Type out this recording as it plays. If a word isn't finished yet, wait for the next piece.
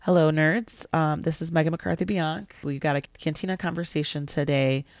Hello, nerds. This is Megan McCarthy Bianc. We've got a Cantina conversation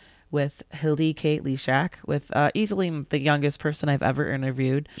today with Hilde Kate Lysiak, with easily the youngest person I've ever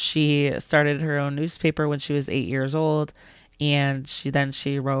interviewed. She started her own newspaper when she was 8 years old, and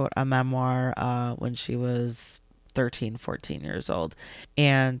she wrote a memoir when she was 13, 14 years old.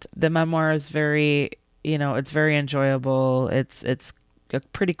 And the memoir is very, it's very enjoyable. It's a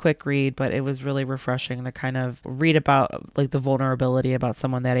pretty quick read, but it was really refreshing to kind of read about like the vulnerability about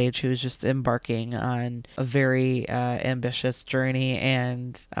someone that age who's just embarking on a very ambitious journey,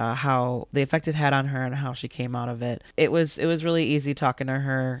 and how the effect it had on her and how she came out of it. It was really easy talking to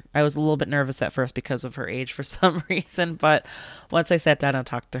her. I was a little bit nervous at first because of her age for some reason, but once I sat down and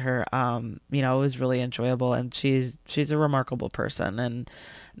talked to her, it was really enjoyable, and she's a remarkable person, and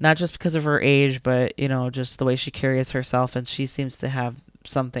not just because of her age, but just the way she carries herself, and she seems to have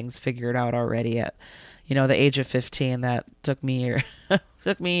some things figured out already at the age of 15 that took me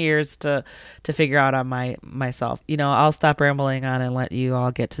took me years to figure out on myself. I'll stop rambling on and let you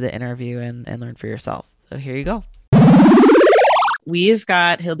all get to the interview and learn for yourself. So here you go. We've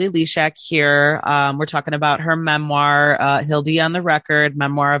got Hilde Lysiak here. We're talking about her memoir, Hilde on the Record,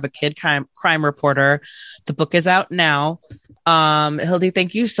 Memoir of a Kid Crime Reporter. The book is out now. Hilde,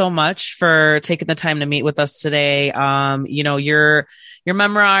 thank you so much for taking the time to meet with us today. Your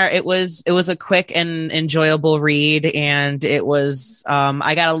memoir, it was a quick and enjoyable read, and it was,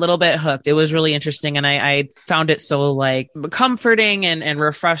 I got a little bit hooked. It was really interesting, and I found it so like comforting and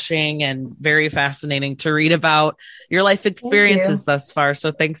refreshing and very fascinating to read about your life experiences thus far.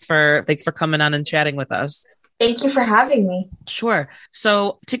 So thanks for coming on and chatting with us. Thank you for having me. Sure.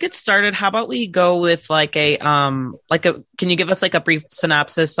 So to get started, how about we go with can you give us like a brief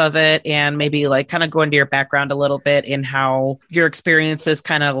synopsis of it, and maybe like kind of go into your background a little bit and how your experiences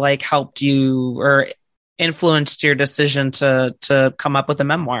kind of like helped you or influenced your decision to come up with a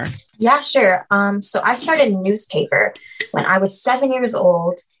memoir? Yeah, sure. So I started a newspaper when I was 7 years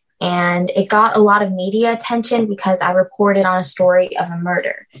old, and it got a lot of media attention because I reported on a story of a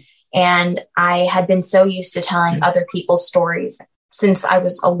murder. And I had been so used to telling other people's stories since I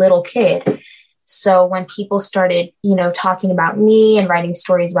was a little kid. So when people started, talking about me and writing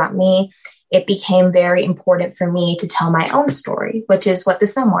stories about me, it became very important for me to tell my own story, which is what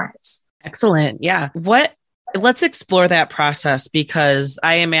this memoir is. Excellent. Yeah. Let's explore that process, because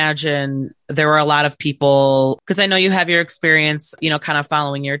I imagine there were a lot of people, because I know you have your experience, kind of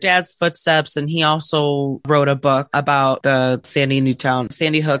following your dad's footsteps. And he also wrote a book about the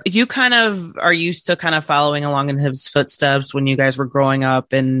Sandy Hook. You kind of are used to kind of following along in his footsteps when you guys were growing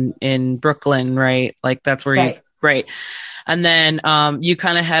up in Brooklyn, right? Like that's where Right. right. And then you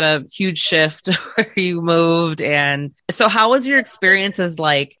kind of had a huge shift where you moved. And so how was your experiences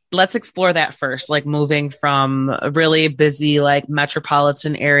like? Let's explore that first, like moving from a really busy, like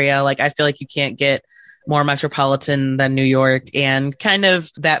metropolitan area. Like I feel like you can't get more metropolitan than New York, and kind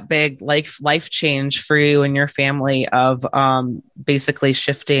of that big life change for you and your family of basically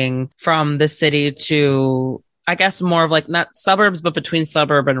shifting from the city to, I guess, more of like not suburbs, but between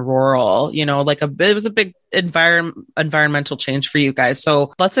suburb and rural, it was a big environmental change for you guys.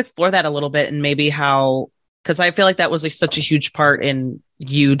 So let's explore that a little bit, and maybe how, because I feel like that was like such a huge part in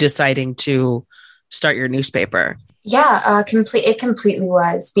you deciding to start your newspaper. Yeah, it completely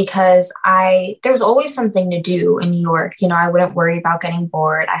was because there was always something to do in New York. I wouldn't worry about getting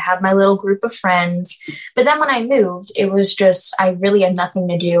bored. I had my little group of friends, but then when I moved, it was just, I really had nothing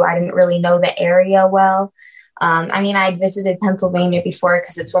to do. I didn't really know the area well. I'd visited Pennsylvania before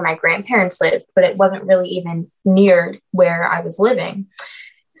because it's where my grandparents lived, but it wasn't really even near where I was living.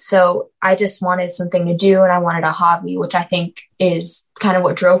 So I just wanted something to do, and I wanted a hobby, which I think is kind of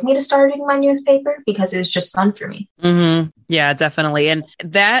what drove me to starting my newspaper, because it was just fun for me. Mm-hmm. Yeah, definitely. And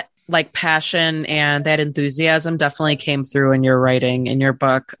that like passion and that enthusiasm definitely came through in your writing, in your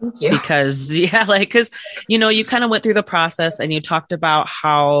book. Thank you. Because you kind of went through the process, and you talked about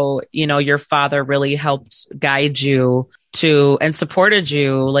how, your father really helped guide you to and supported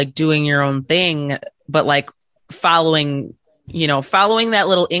you like doing your own thing, but like following that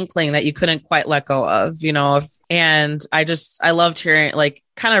little inkling that you couldn't quite let go of, and I loved hearing, like,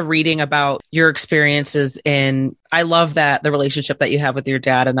 kind of reading about your experiences I love that the relationship that you have with your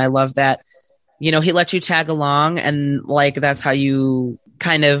dad. And I love that, he let you tag along, and like, that's how you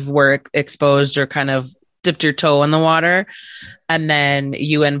kind of were exposed or kind of dipped your toe in the water. And then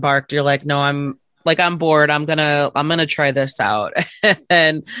you embarked, you're like, no, I'm bored. I'm gonna try this out.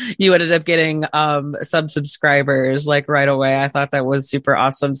 And you ended up getting some subscribers like right away. I thought that was super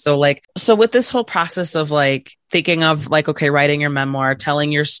awesome. So with this whole process of like thinking of like, okay, writing your memoir,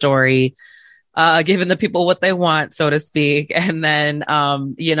 telling your story, giving the people what they want, so to speak. And then,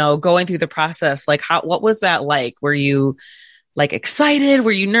 going through the process, like what was that like? Were you like excited?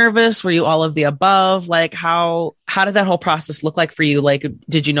 Were you nervous? Were you all of the above? Like how did that whole process look like for you? Like,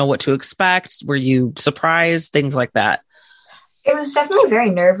 did you know what to expect? Were you surprised? Things like that. It was definitely very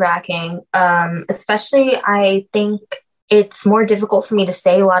nerve-wracking. Especially, I think it's more difficult for me to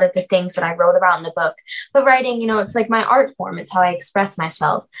say a lot of the things that I wrote about in the book. But writing, it's like my art form. It's how I express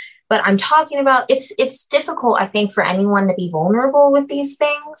myself. But I'm talking about it's difficult, I think, for anyone to be vulnerable with these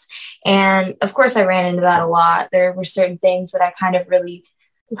things. And of course, I ran into that a lot. There were certain things that I kind of really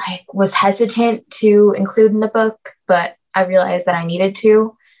like was hesitant to include in the book, but I realized that I needed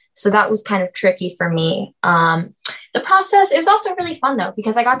to. So that was kind of tricky for me. The process, it was also really fun though,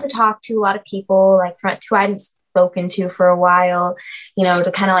 because I got to talk to a lot of people, like who I hadn't spoken to for a while,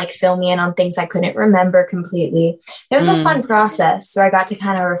 to kind of like fill me in on things I couldn't remember completely. It was a fun process. So I got to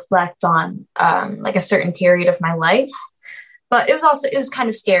kind of reflect on like a certain period of my life. But it was kind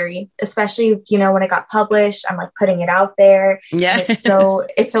of scary, especially, when it got published. I'm like putting it out there. Yeah. It's so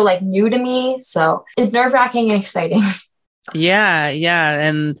like new to me. So it's nerve-wracking and exciting. Yeah. Yeah.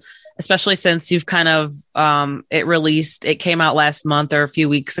 And especially since you've kind of, it came out last month or a few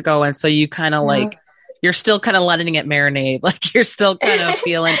weeks ago. And so you kind of like, you're still kind of letting it marinate. Like you're still kind of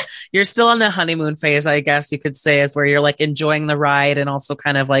you're still on the honeymoon phase, I guess you could say, is where you're like enjoying the ride and also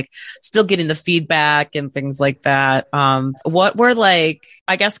kind of like still getting the feedback and things like that. What were like,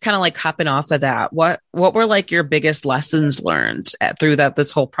 I guess kind of like hopping off of that, what were like your biggest lessons learned through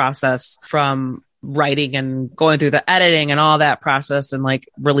this whole process from writing and going through the editing and all that process and like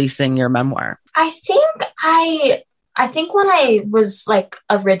releasing your memoir? I think when I was like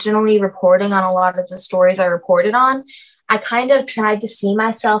originally reporting on a lot of the stories I reported on, I kind of tried to see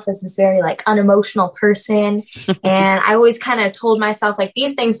myself as this very like unemotional person. And I always kind of told myself like,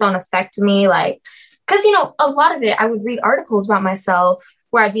 these things don't affect me. Like, cause a lot of it, I would read articles about myself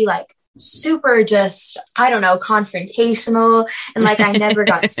where I'd be like super just, I don't know, confrontational. And like, I never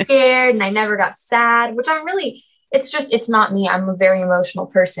got scared and I never got sad, which it's not me. I'm a very emotional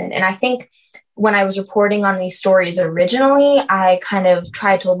person. And I think when I was reporting on these stories originally, I kind of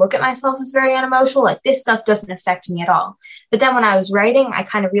tried to look at myself as very unemotional, like this stuff doesn't affect me at all. But then when I was writing, I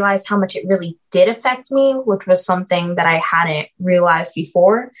kind of realized how much it really did affect me, which was something that I hadn't realized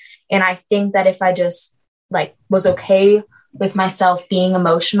before. And I think that if I just like was okay with myself being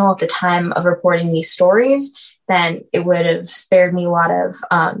emotional at the time of reporting these stories, then it would have spared me a lot of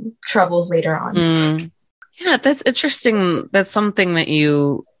troubles later on. Yeah, that's interesting. That's something that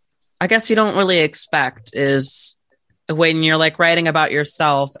I guess you don't really expect is when you're like writing about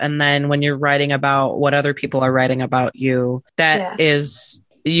yourself and then when you're writing about what other people are writing about you, is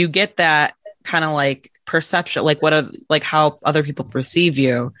you get that kind of like perception, like how other people perceive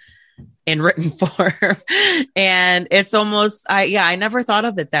you in written form. And it's almost, I never thought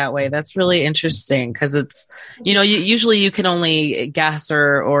of it that way. That's really interesting because it's, usually you can only guess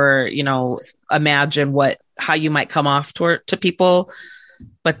or imagine how you might come off to people.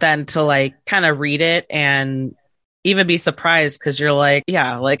 But then to like kind of read it and even be surprised because you're like,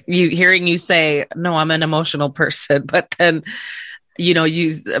 like hearing you say, no, I'm an emotional person. But then,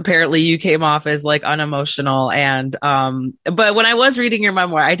 you came off as like unemotional. And, but when I was reading your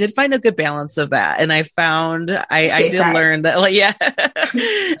memoir, I did find a good balance of that. And I found, I did learn that like, yeah.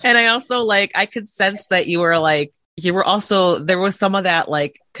 And I also like, I could sense that you were also, there was some of that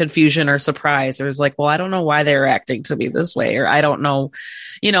like confusion or surprise. It was like, well, I don't know why they're acting to me this way, or I don't know,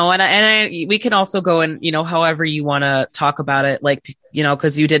 we can also go and, however you want to talk about it, like,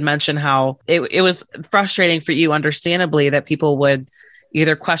 cause you did mention how it was frustrating for you, understandably, that people would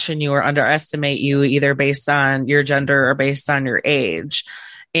either question you or underestimate you either based on your gender or based on your age.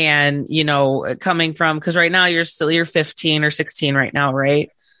 And, coming from, cause right now you're 15 or 16 right now, right?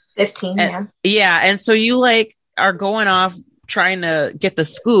 15. Yeah. And so you like, are going off trying to get the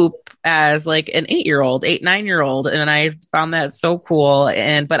scoop as like an 9-year-old. And I found that so cool.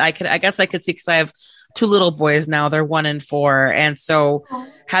 But I guess I could see, because I have 2 little boys now, they're 1 and 4. And so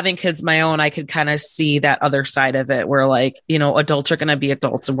having kids of my own, I could kind of see that other side of it where like, adults are going to be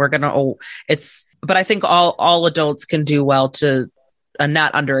adults and we're going to, but I think all adults can do well to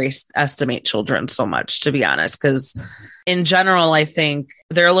not underestimate children so much, to be honest, because in general, I think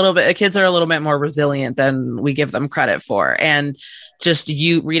kids are a little bit more resilient than we give them credit for. And just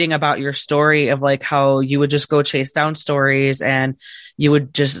you reading about your story of like how you would just go chase down stories and you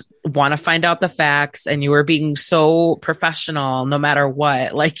would just want to find out the facts and you were being so professional no matter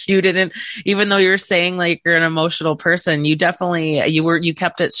what. Like you didn't, even though you're saying like you're an emotional person, you definitely, you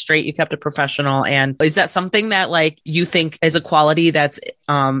kept it straight, you kept it professional. And is that something that like you think is a quality that's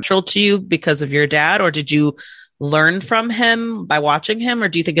natural to you because of your dad, or did you learn from him by watching him, or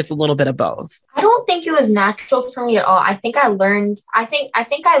do you think it's a little bit of both? I don't think it was natural for me at all. I think I learned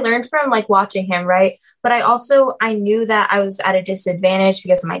from like watching him, right? But I knew that I was at a disadvantage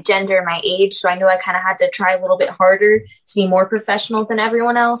because of my gender, my age. So I knew I kind of had to try a little bit harder to be more professional than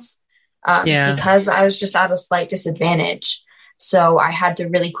everyone else, Yeah. because I was just at a slight disadvantage. So I had to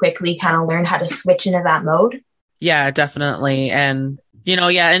really quickly kind of learn how to switch into that mode. Yeah, definitely. And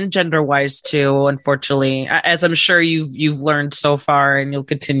yeah, and gender wise too, unfortunately, as I'm sure you've learned so far and you'll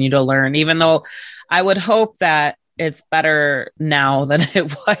continue to learn, even though I would hope that it's better now than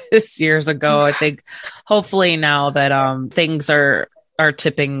it was years ago. I think hopefully now that things are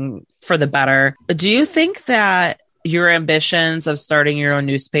tipping for the better. Do you think that your ambitions of starting your own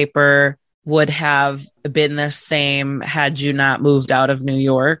newspaper would have been the same had you not moved out of New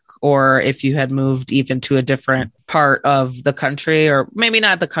York, or if you had moved even to a different part of the country, or maybe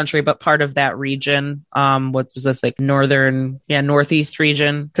not the country, but part of that region? What was this, like northeast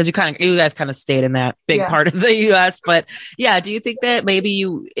region? Because you guys kind of stayed in that big part of the US. But yeah, do you think that maybe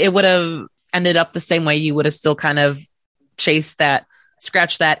it would have ended up the same way? You would have still kind of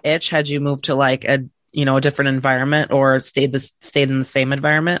scratched that itch had you moved to like a different environment, or stayed in the same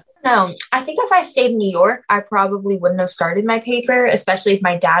environment? No, I think if I stayed in New York, I probably wouldn't have started my paper, especially if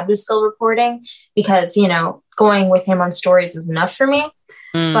my dad was still reporting, because, going with him on stories was enough for me.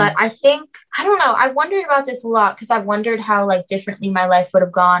 But I don't know, I've wondered about this a lot, because I've wondered how like differently my life would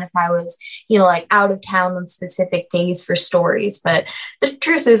have gone if I was, like out of town on specific days for stories. But the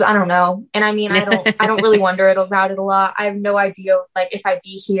truth is, I don't know. And I mean, I don't really wonder about it a lot. I have no idea like if I'd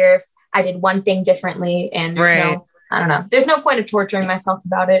be here, if I did one thing differently, and I don't know. There's no point of torturing myself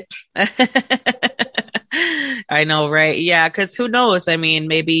about it. I know, right? Yeah, because who knows? I mean,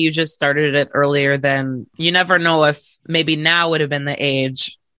 maybe you just started it earlier than, you never know if maybe now would have been the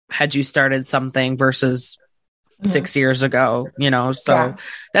age had you started something versus 6 years ago, So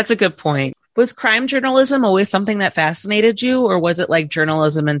that's a good point. Was crime journalism always something that fascinated you, or was it like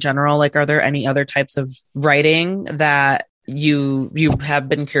journalism in general? Like, are there any other types of writing that you have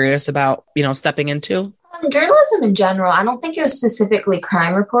been curious about, stepping into? Journalism in general, I don't think it was specifically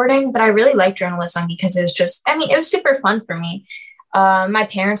crime reporting, but I really liked journalism because it was super fun for me. My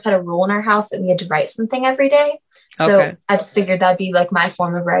parents had a rule in our house that we had to write something every day. So I just figured that'd be like my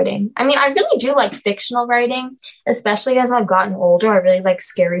form of writing. I mean, I really do like fictional writing, especially as I've gotten older. I really like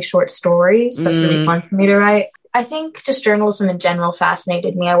scary short stories. That's really fun for me to write. I think just journalism in general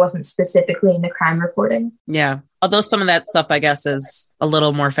fascinated me. I wasn't specifically into crime reporting. Yeah. Although some of that stuff, I guess, is a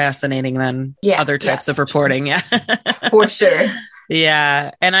little more fascinating than other types of reporting. Yeah. For sure.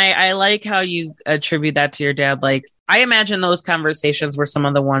 Yeah. And I like how you attribute that to your dad. Like, I imagine those conversations were some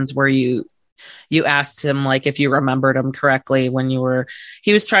of the ones where you asked him, like, if you remembered him correctly when he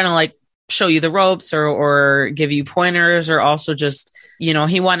was trying to like show you the ropes or give you pointers, or also just,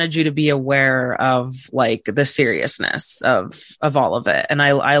 he wanted you to be aware of like the seriousness of all of it. And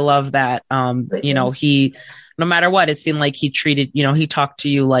I love that, he, no matter what, it seemed like he treated, he talked to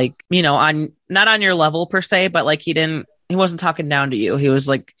you like, on, not on your level per se, but like he wasn't talking down to you. He was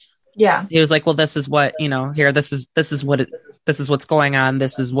like, well, this is what, here, this is what's going on.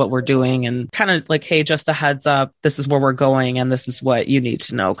 This is what we're doing. And kind of like, hey, just a heads up, this is where we're going. And this is what you need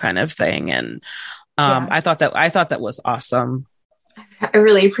to know, kind of thing. And I thought that was awesome. I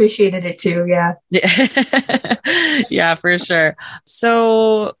really appreciated it too. Yeah. Yeah, for sure.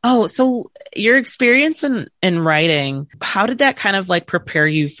 So your experience in writing, how did that kind of like prepare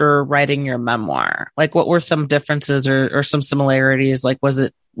you for writing your memoir? Like, what were some differences or some similarities? Like,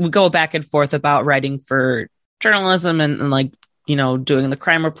 we go back and forth about writing for journalism and like, doing the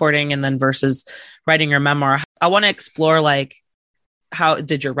crime reporting, and then versus writing your memoir. I want to explore, like, how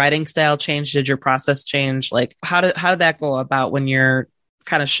did your writing style change? Did your process change? Like, how did that go about when you're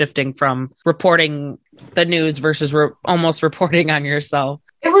kind of shifting from reporting the news versus almost reporting on yourself?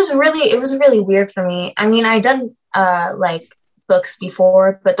 It was really weird for me. I mean, I'd done like books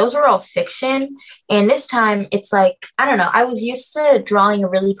before, but those were all fiction. And this time it's like, I don't know, I was used to drawing a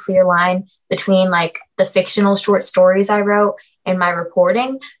really clear line between like the fictional short stories I wrote and my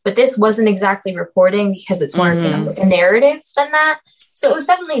reporting, but this wasn't exactly reporting because it's more like a narrative than that. So it was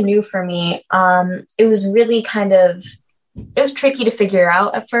definitely new for me. It was really it was tricky to figure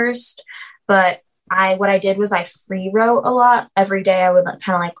out at first, but what I did was I free wrote a lot every day. I would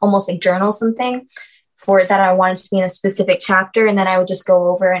kind of like almost like journal something for that I wanted to be in a specific chapter. And then I would just go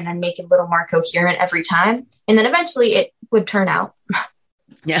over and then make it a little more coherent every time. And then eventually it would turn out.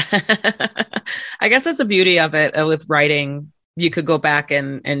 Yeah. I guess that's the beauty of it with writing. You could go back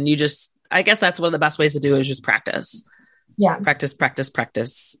and you just, I guess that's one of the best ways to do it is just practice. Yeah. Practice.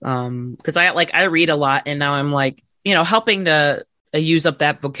 Cause I read a lot and now I'm like, helping to use up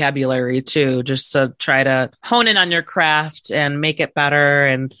that vocabulary too, just to try to hone in on your craft and make it better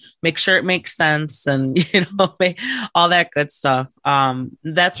and make sure it makes sense and, all that good stuff.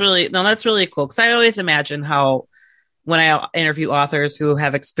 That's really cool. Cause I always imagine how when I interview authors who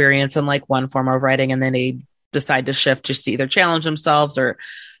have experience in like one form of writing and then they decide to shift just to either challenge themselves or,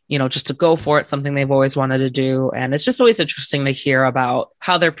 just to go for it, something they've always wanted to do. And it's just always interesting to hear about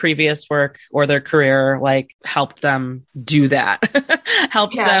how their previous work or their career, like helped them do that,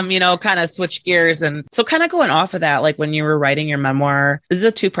 helped them, kind of switch gears. And so kind of going off of that, like when you were writing your memoir, this is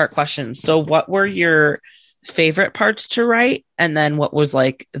a 2-part question. So what were your favorite parts to write? And then what were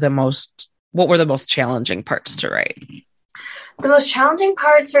the most challenging parts to write? The most challenging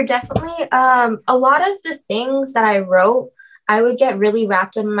parts are definitely a lot of the things that I wrote. I would get really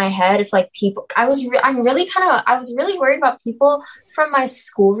wrapped up in my head if like people, I was really worried about people from my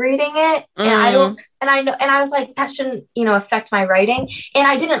school reading it. And I was like, that shouldn't, affect my writing. And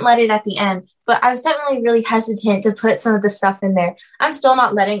I didn't let it at the end, but I was definitely really hesitant to put some of the stuff in there. I'm still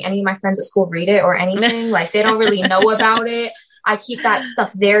not letting any of my friends at school read it or anything. Like they don't really know about it. I keep that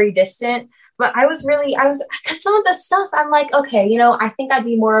stuff very distant. But because some of the stuff I'm like, okay, I think I'd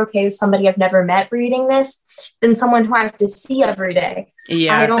be more okay with somebody I've never met reading this than someone who I have to see every day.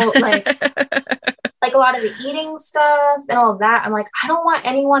 Yeah. I don't like a lot of the eating stuff and all of that. I'm like, I don't want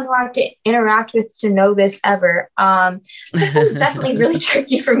anyone who I have to interact with to know this ever. So it's definitely really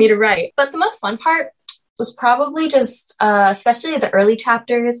tricky for me to write. But the most fun part was probably just, especially the early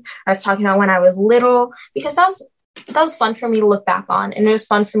chapters I was talking about when I was little, because that was fun for me to look back on. And it was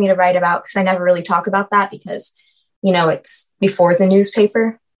fun for me to write about because I never really talk about that because, it's before the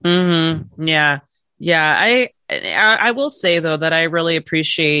newspaper. Mm-hmm. Yeah. Yeah. I will say though, that I really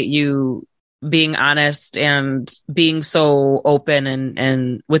appreciate you being honest and being so open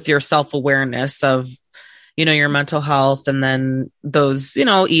and with your self-awareness of, your mental health and then those,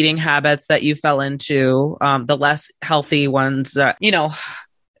 eating habits that you fell into, the less healthy ones that,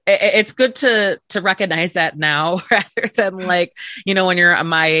 it's good to recognize that now rather than like, when you're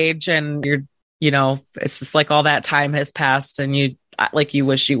my age and you're, it's just like all that time has passed and you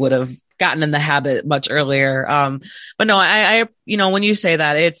wish you would have gotten in the habit much earlier. But no, I when you say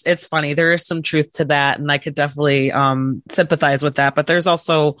that, it's funny. There is some truth to that. And I could definitely sympathize with that. But there's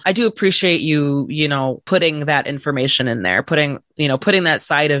also, I do appreciate you, putting that information in there, putting that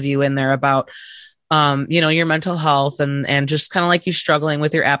side of you in there about your mental health and just kind of like you struggling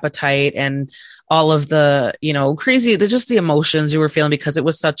with your appetite and all of the, just the emotions you were feeling because it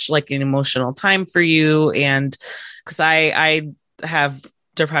was such like an emotional time for you. And because I have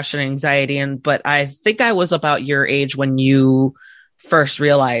depression and anxiety but I think I was about your age when you first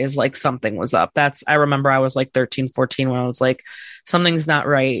realized like something was up. I remember I was like 13, 14 when I was like, something's not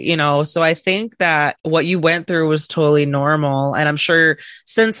right, So I think that what you went through was totally normal. And I'm sure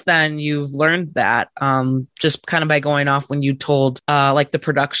since then you've learned that, just kind of by going off when you told, like the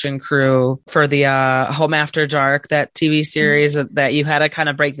production crew for the, Home After Dark, that TV series that you had to kind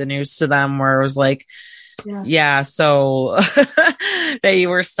of break the news to them where it was like, yeah. So that you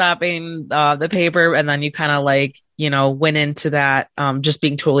were stopping, the paper and then you kind of like, went into that, just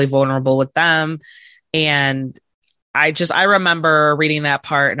being totally vulnerable with them. And I remember reading that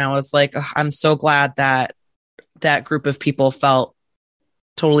part and I was like, oh, I'm so glad that that group of people felt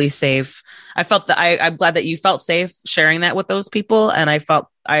totally safe. I felt that I'm glad that you felt safe sharing that with those people. And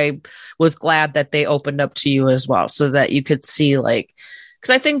I was glad that they opened up to you as well so that you could see like, cause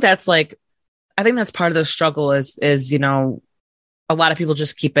I think that's part of the struggle is, a lot of people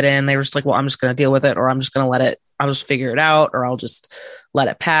just keep it in. They were just like, well, I'm just going to deal with it, or I'm just going to I'll just figure it out, or I'll just let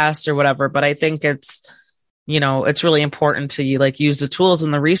it pass or whatever. But I think it's really important to like use the tools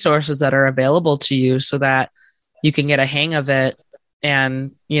and the resources that are available to you so that you can get a hang of it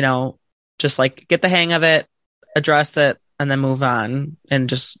and, just like get the hang of it, address it, and then move on and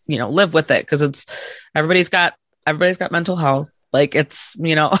just, live with it. Cause everybody's got mental health. Like it's,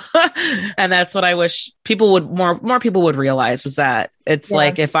 and that's what I wish people would more people would realize was that it's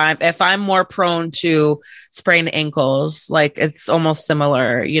like, if I'm more prone to sprained ankles, like it's almost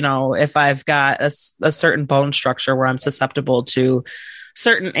similar, if I've got a certain bone structure where I'm susceptible to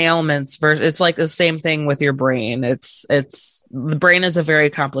certain ailments it's like the same thing with your brain. It's the brain is a very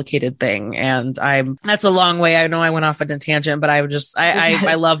complicated thing. And that's a long way. I know I went off on a tangent, but I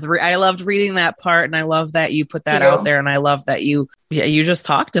loved reading that part. And I love that you put that out there. And I love that you just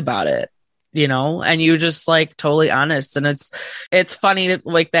talked about it, and you just like totally honest. And it's funny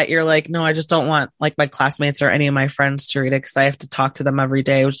like that. You're like, no, I just don't want like my classmates or any of my friends to read it, 'cause I have to talk to them every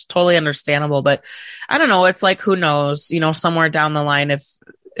day, which is totally understandable. But I don't know. It's like, who knows, somewhere down the line,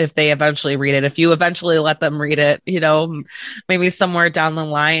 if they eventually read it, if you eventually let them read it, maybe somewhere down the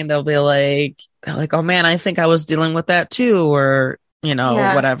line, they're like, oh man, I think I was dealing with that too. Or,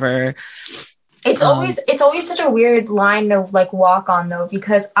 whatever. It's always such a weird line to like walk on though,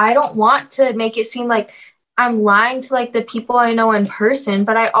 because I don't want to make it seem like I'm lying to like the people I know in person,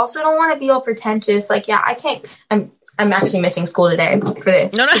 but I also don't want to be all pretentious. Like, yeah, I'm actually missing school today for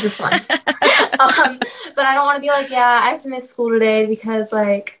this, which is fun. But I don't want to be like, yeah, I have to miss school today because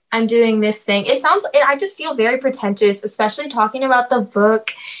like I'm doing this thing. I just feel very pretentious, especially talking about the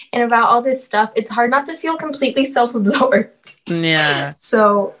book and about all this stuff. It's hard not to feel completely self-absorbed. Yeah.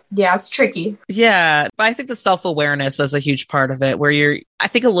 So yeah, it's tricky. Yeah. But I think the self-awareness is a huge part of it, where I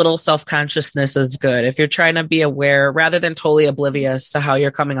think a little self-consciousness is good. If you're trying to be aware rather than totally oblivious to how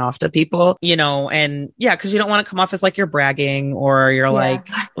you're coming off to people, and yeah, because you don't want to come off as like you're bragging or you're like,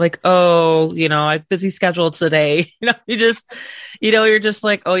 oh, I have busy schedule today. You're just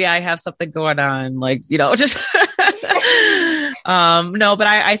like, oh yeah, I have something going on. Like, just no, but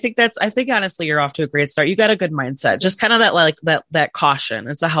I think honestly, you're off to a great start. You got a good mindset, just kind of that caution.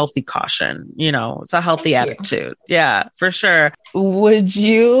 It's a healthy caution, it's a healthy attitude. Yeah, for sure. Would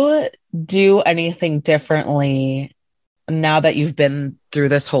you do anything differently now that you've been through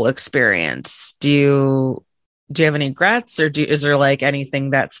this whole experience? Do you have any regrets, or is there like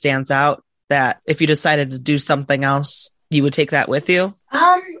anything that stands out that if you decided to do something else, you would take that with you?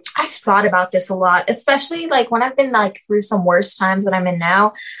 I've thought about this a lot, especially like when I've been like through some worse times that I'm in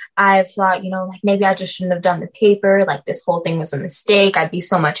now. I've thought, like maybe I just shouldn't have done the paper. Like this whole thing was a mistake. I'd be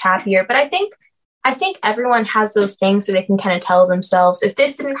so much happier. But I think everyone has those things so they can kind of tell themselves, if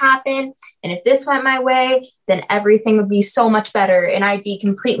this didn't happen and if this went my way, then everything would be so much better and I'd be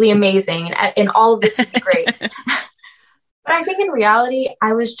completely amazing and all of this would be great. But I think in reality,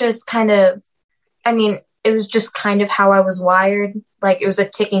 I was just it was just kind of how I was wired. Like it was a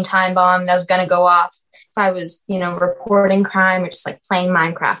ticking time bomb that was going to go off if I was, reporting crime or just like playing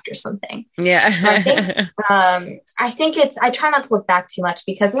Minecraft or something. Yeah. So I think I try not to look back too much,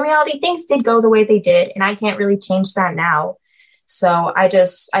 because in reality, things did go the way they did and I can't really change that now. So I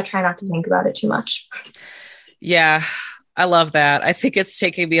try not to think about it too much. Yeah. I love that. I think it's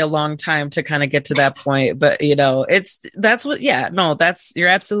taking me a long time to kind of get to that point, but you're absolutely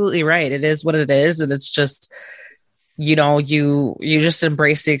right. It is what it is. And it's just, you just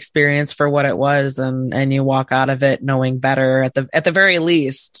embrace the experience for what it was and you walk out of it knowing better. At the very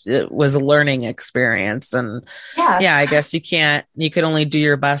least, it was a learning experience. And yeah, I guess you can only do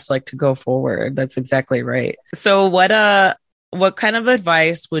your best, like, to go forward. That's exactly right. So what kind of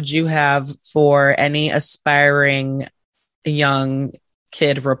advice would you have for any aspiring young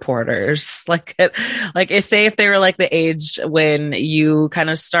kid reporters, like say if they were like the age when you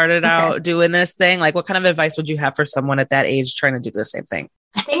kind of started out doing this thing, like what kind of advice would you have for someone at that age trying to do the same thing?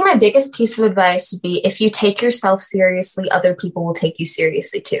 I think my biggest piece of advice would be, if you take yourself seriously, other people will take you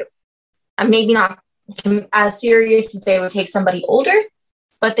seriously too. And maybe not as serious as they would take somebody older,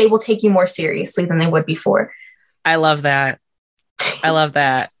 but they will take you more seriously than they would before. I love that.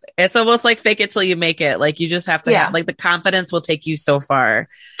 It's almost like fake it till you make it. Like you just have to have, like, the confidence will take you so far.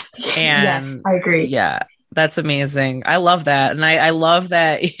 And yes, I agree. Yeah, that's amazing. I love that. And I love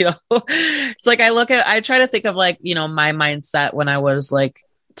that, it's like I try to think of like, my mindset when I was like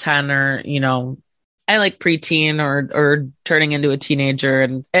 10 or, I like preteen or turning into a teenager.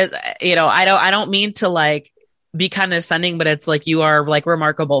 And I don't mean to like be condescending, but it's like, you are like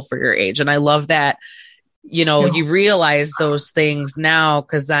remarkable for your age. And I love that. You realize those things now,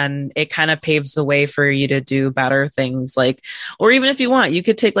 because then it kind of paves the way for you to do better things. Like, or even if you want, you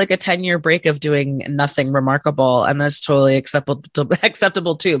could take like a 10-year break of doing nothing remarkable, and that's totally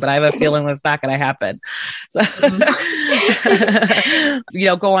acceptable too. But I have a feeling that's not going to happen. So,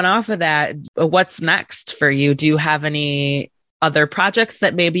 going off of that, what's next for you? Do you have any other projects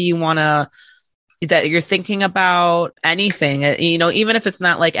that maybe you want to, that you're thinking about? Anything, even if it's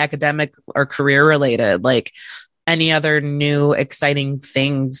not like academic or career related, like any other new exciting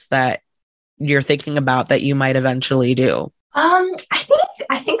things that you're thinking about that you might eventually do? I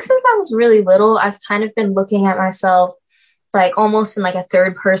think since I was really little, I've kind of been looking at myself like almost in like a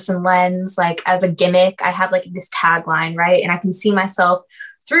third person lens, like as a gimmick. I have like this tagline, right? And I can see myself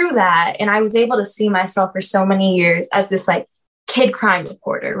through that. And I was able to see myself for so many years as this like kid crime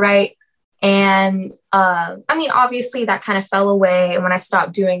reporter, right? And I mean, obviously that kind of fell away. And when I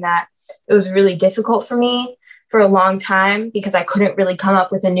stopped doing that, it was really difficult for me for a long time because I couldn't really come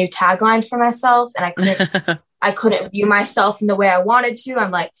up with a new tagline for myself, and I couldn't view myself in the way I wanted to.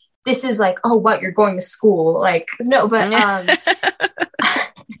 I'm like, this is like, oh, what, you're going to school? Like, no, but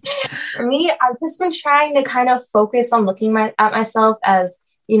for me, I've just been trying to kind of focus on looking at myself as,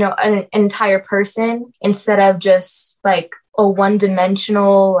 you know, an entire person instead of just like a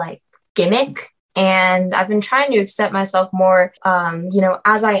one-dimensional like gimmick. And I've been trying to accept myself more, you know,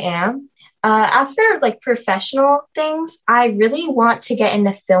 as I am. As for like professional things, I really want to get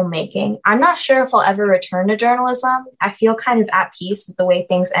into filmmaking. I'm not sure if I'll ever return to journalism. I feel kind of at peace with the way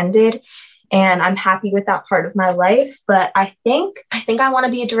things ended, and I'm happy with that part of my life. But I think I want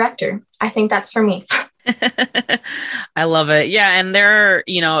to be a director. I think that's for me. I love it. Yeah. And there,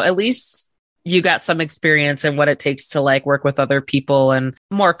 you know, at least you got some experience in what it takes to like work with other people and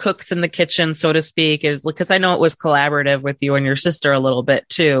more cooks in the kitchen, so to speak, is because I know it was collaborative with you and your sister a little bit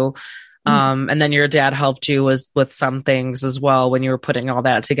too. And then your dad helped you with some things as well when you were putting all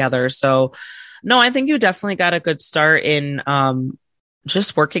that together. So no, I think you definitely got a good start in,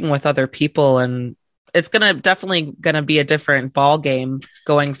 just working with other people, and it's definitely gonna be a different ball game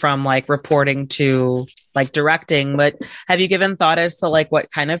going from like reporting to like directing. But have you given thought as to like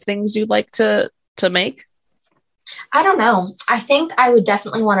what kind of things you'd like to make? I don't know. I think I would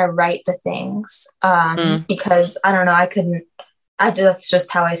definitely want to write the things because I don't know. That's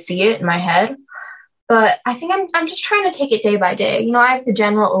just how I see it in my head. But I think I'm just trying to take it day by day. You know, I have the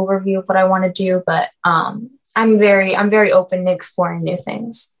general overview of what I want to do, but I'm very open to exploring new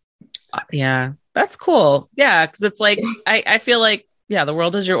things. Yeah, that's cool. Yeah, because it's like I feel like, yeah, the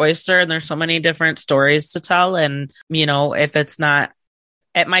world is your oyster and there's so many different stories to tell. And, you know, if it's not,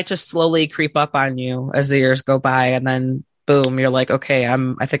 it might just slowly creep up on you as the years go by, and then boom, you're like, okay,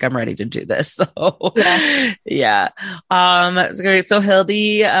 I think I'm ready to do this. So Yeah. yeah. It's great. So Hilde,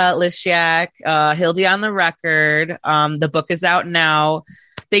 Lysiak, Hilde on the record. The book is out now.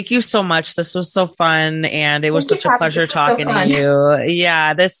 Thank you so much. This was so fun. And it was Thank you, such a Kathy. pleasure This was so talking to fun. you.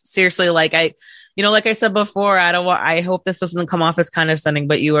 Yeah. This seriously, like you know, like I said before, I hope this doesn't come off as condescending,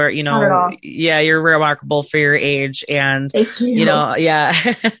 but you are, you Not at know, all. yeah, you're remarkable for your age, and, Thank you you. know, yeah,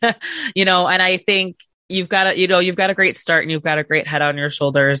 you know, and I think you've got a great start and you've got a great head on your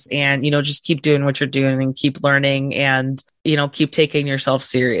shoulders, and, you know, just keep doing what you're doing and keep learning, and, you know, keep taking yourself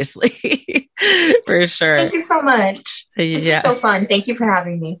seriously for sure. Thank you so much. This is Yeah. so fun. Thank you for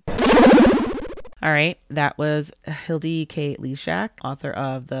having me. All right. That was Hilde K. Lysiak, author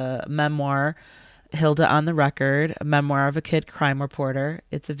of the memoir Hilde on the Record, a memoir of a kid crime reporter.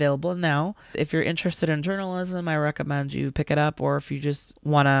 It's available now. If you're interested in journalism, I recommend you pick it up, or if you just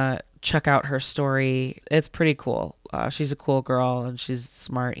want to check out her story, it's pretty cool. She's a cool girl and she's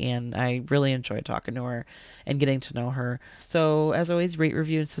smart, and I really enjoyed talking to her and getting to know her. So as always, rate,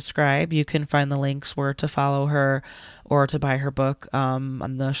 review, and subscribe. You can find the links where to follow her or to buy her book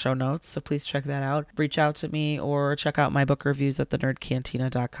on the show notes. So please check that out. Reach out to me or check out my book reviews at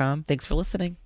thenerdcantina.com. Thanks for listening.